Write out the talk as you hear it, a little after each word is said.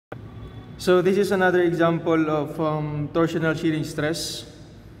So this is another example of torsional shearing stress.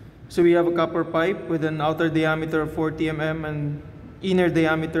 So we have a copper pipe with an outer diameter of 40 mm and inner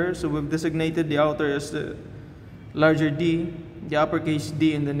diameter. So we've designated the outer as the larger D, the uppercase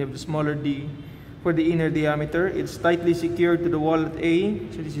D, and then you have the smaller d for the inner diameter. It's tightly secured to the wall at A.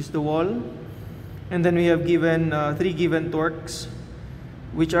 So this is the wall. And then we have given 3 given torques,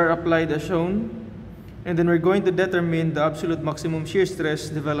 which are applied as shown. And then we're going to determine the absolute maximum shear stress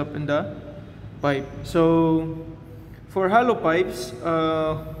developed in the pipe. So for hollow pipes,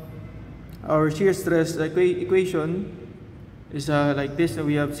 our shear stress equation is like this.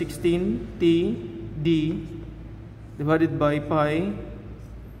 We have 16 T D divided by pi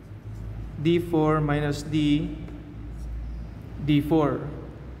D4 minus D D4.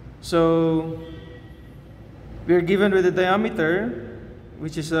 So we're given with the diameter,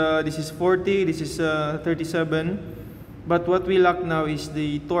 which is this is 40, this is 37, but what we lack now is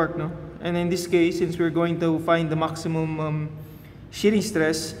the torque, no? And in this case, since we're going to find the maximum shearing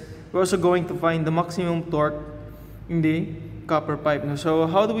stress, we're also going to find the maximum torque in the copper pipe, no? So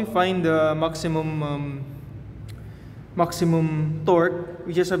how do we find the maximum torque?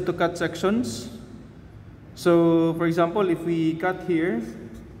 We just have to cut sections. So for example, if we cut here,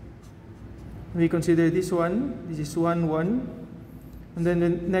 we consider this one, this is 1, 1. And then the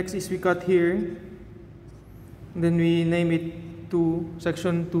next is we cut here, and then we name it 2,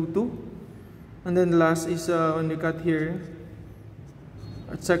 section 2, 2. And then the last is when we cut here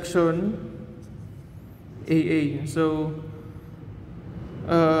at section AA. So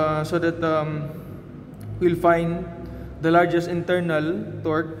that we'll find the largest internal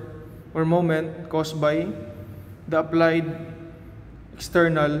torque or moment caused by the applied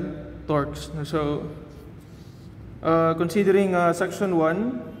external torques. So considering section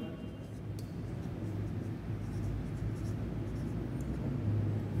 1,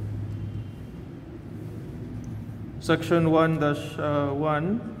 section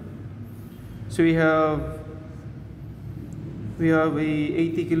 1-1, so we have a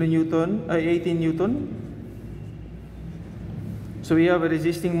 80 kilonewton, 18 newton. So we have a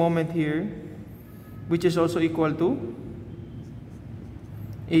resisting moment here, which is also equal to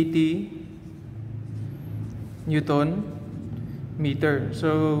 80 Newton meter.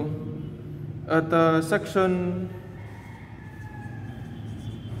 So at section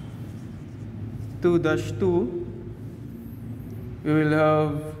 2-2, we will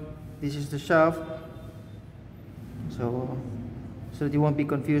have, this is the shaft, so that you won't be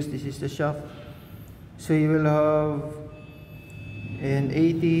confused, this is the shaft. So you will have an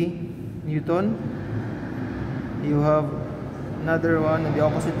 80 Newton, you have another one in the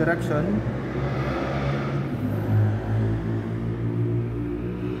opposite direction,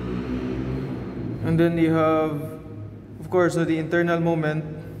 and then you have, of course, the internal moment,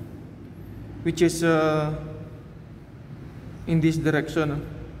 which is in this direction,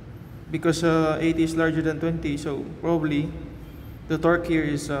 because 80 is larger than 20, so probably the torque here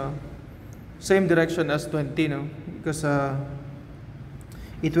is same direction as 20, no? Because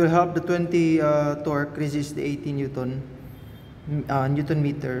it will help the 20 torque resist the 80 Newton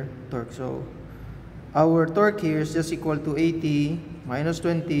meter torque. So our torque here is just equal to 80 minus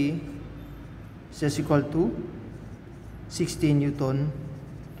 20 is just equal to 16 Newton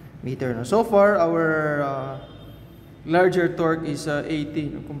meter. Now, so far our larger torque is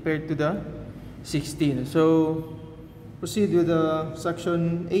 80 compared to the 16. So proceed with the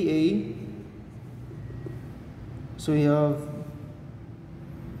section AA. So we have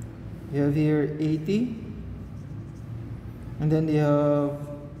here 80, and then you have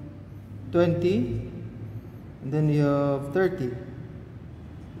 20, and then you have 30,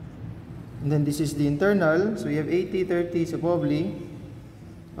 and then this is the internal. So we have 80, 30, so probably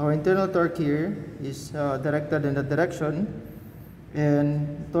our internal torque here is directed in that direction,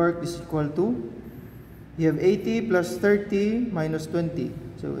 and torque is equal to, you have 80 plus 30 minus 20.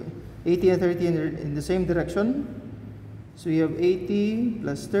 So 80 and 30 in the same direction. So you have 80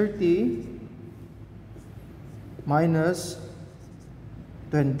 plus 30 minus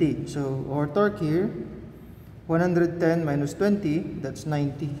 20. So our torque here, 110 minus 20, that's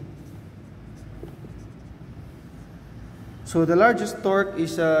 90. So the largest torque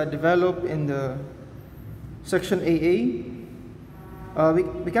is developed in the section AA.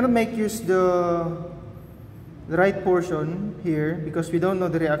 We cannot make use the right portion here because we don't know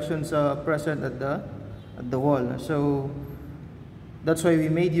the reactions present at the wall. So that's why we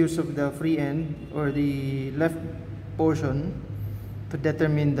made use of the free end or the left portion to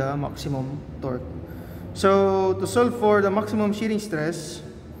determine the maximum torque. So to solve for the maximum shearing stress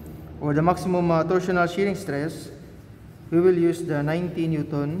or the maximum torsional shearing stress, we will use the 90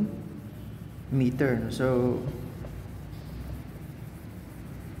 Newton meter. So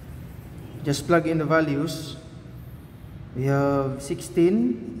just plug in the values. We have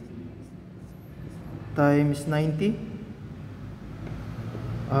 16 times 90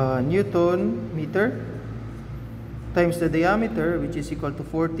 Newton meter times the diameter, which is equal to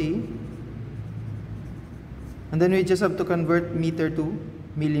 40, and then we just have to convert meter to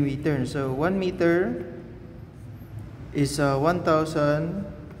millimeter. So 1 meter is 1000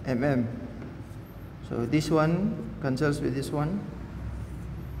 mm. So this one cancels with this one,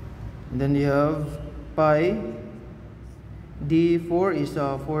 and then you have pi d4 is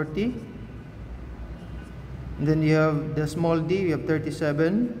 40, and then you have the small d, we have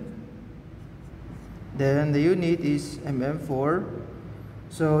 37, then the unit is mm4.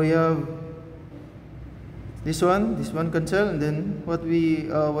 So we have this one cancel, and then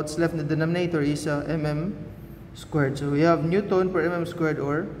what's left in the denominator is mm squared. So we have Newton per mm squared,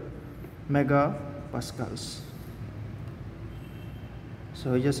 or megapascals.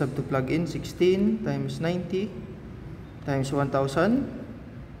 So you just have to plug in 16 times 90 times 1000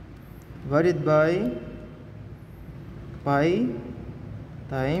 divided by pi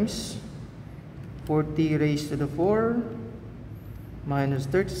times 40 raised to the 4 minus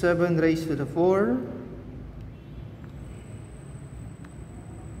 37 raised to the 4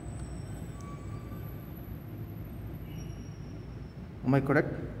 am I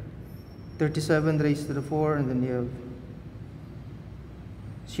correct? 37 raised to the 4, and then you have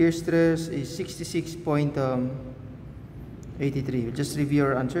shear stress is 66.83. Just review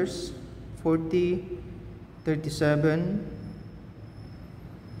your answers. 40, 37,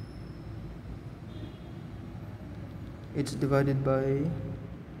 it's divided by,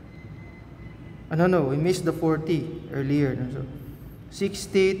 no, we missed the 40 earlier. So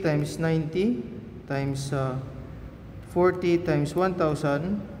 60 times 90 times 40 times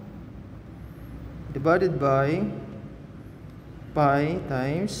 1000 divided by pi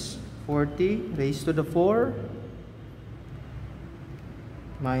times 40 raised to the 4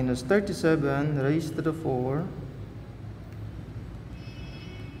 minus 37 raised to the 4.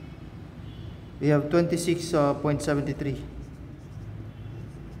 We have 26.73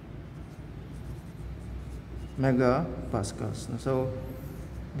 megapascals. So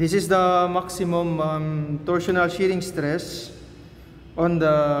this is the maximum torsional shearing stress on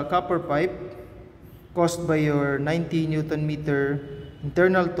the copper pipe caused by your 90 Newton meter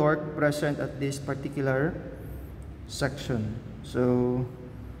internal torque present at this particular section. So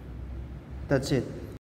that's it.